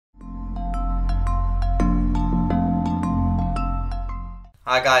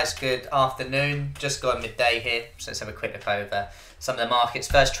Hi guys, good afternoon. Just gone midday here, so let's have a quick look over some of the markets.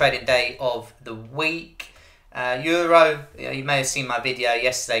 First trading day of the week. Euro, you may have seen my video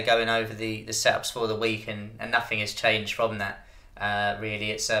yesterday going over the setups for the week, and nothing has changed from that.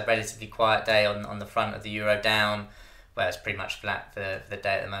 Really, it's a relatively quiet day on the front of the Euro, down, well, it's pretty much flat for the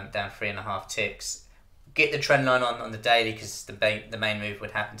day at the moment, down 3.5 ticks. Get the trend line on the daily, because the main move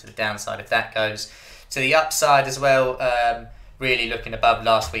would happen to the downside if that goes to the upside as well. Really looking above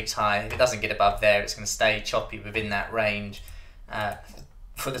last week's high. If it doesn't get above there, it's going to stay choppy within that range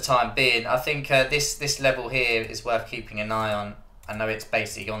for the time being. I think this level here is worth keeping an eye on. I know it's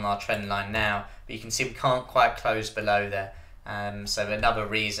basically on our trend line now, but you can see we can't quite close below there. So another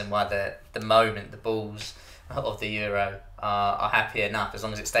reason why the moment the bulls of the Euro are happy enough. As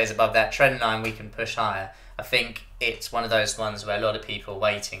long as it stays above that trend line, we can push higher. I think it's one of those ones where a lot of people are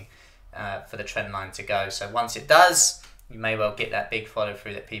waiting for the trend line to go. So once it does, you may well get that big follow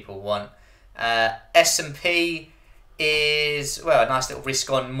through that people want. S&P is, well, a nice little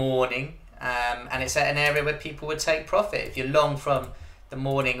risk on morning, and it's at an area where people would take profit. If you're long from the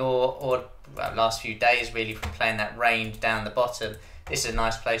morning or last few days, really, from playing that range down the bottom, this is a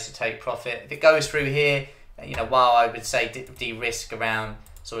nice place to take profit. If it goes through here, while I would say de-risk around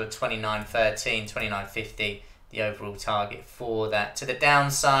sort of 29.13, 29.50, the overall target for that. To the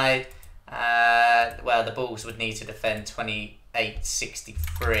downside, well, the bulls would need to defend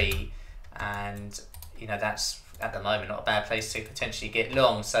 28.63, and that's at the moment not a bad place to potentially get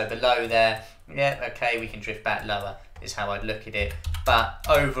long. So below there, yeah, okay, we can drift back lower is how I'd look at it. But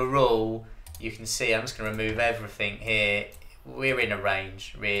overall, you can see, I'm just going to remove everything here. We're in a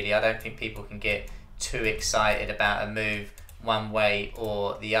range, really. I don't think people can get too excited about a move one way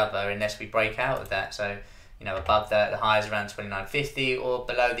or the other unless we break out of that. So above the highs around 29.50 or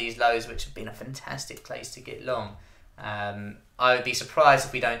below these lows, which have been a fantastic place to get long. I would be surprised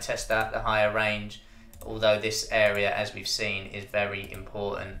if we don't test that the higher range, although this area, as we've seen, is very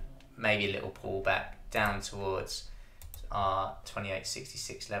important. Maybe a little pullback down towards our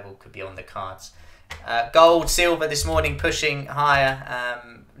 28.66 level could be on the cards. Gold, silver this morning pushing higher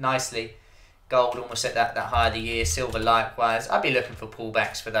nicely. Gold almost at that high of the year. Silver likewise. I'd be looking for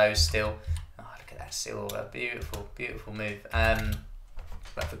pullbacks for those still. Silver, beautiful move.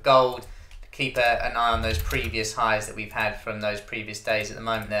 But for gold, keep an eye on those previous highs that we've had from those previous days. At the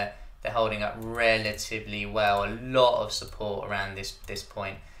moment, they're holding up relatively well. A lot of support around this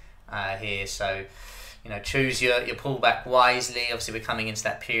point here. So choose your pullback wisely. Obviously, we're coming into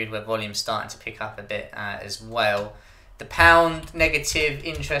that period where volume's starting to pick up a bit as well. The pound negative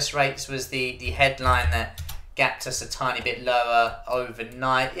interest rates was the headline that gapped us a tiny bit lower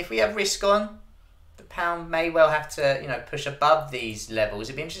overnight. If we have risk on, the pound may well have to push above these levels.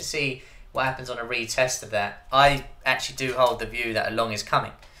 It'd be interesting to see what happens on a retest of that. I actually do hold the view that a long is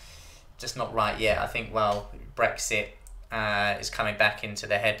coming, just not right yet. I think while Brexit is coming back into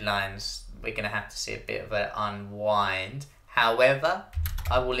the headlines, we're going to have to see a bit of an unwind. However,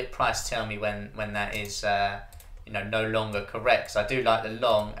 I will let price tell me when that is no longer correct. So I do like the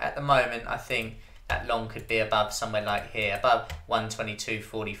long at the moment. I think that long could be above somewhere like here, above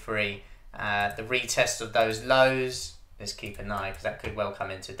 122.43. The retest of those lows, let's keep an eye, because that could well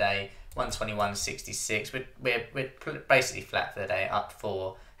come in today. 121.66. We're basically flat for the day, up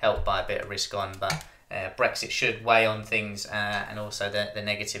 4, helped by a bit of risk on, but Brexit should weigh on things, and also the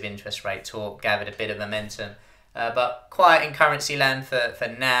negative interest rate talk gathered a bit of momentum. But quiet in currency land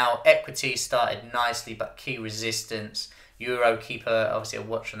for now. Equity started nicely, but key resistance. Euro, keep obviously a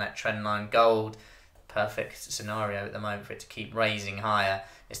watch on that trend line. Gold, perfect scenario at the moment for it to keep raising higher.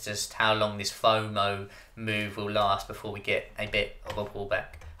 It's just how long this FOMO move will last before we get a bit of a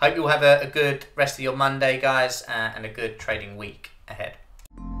pullback. Hope you all have a good rest of your Monday, guys, and a good trading week ahead.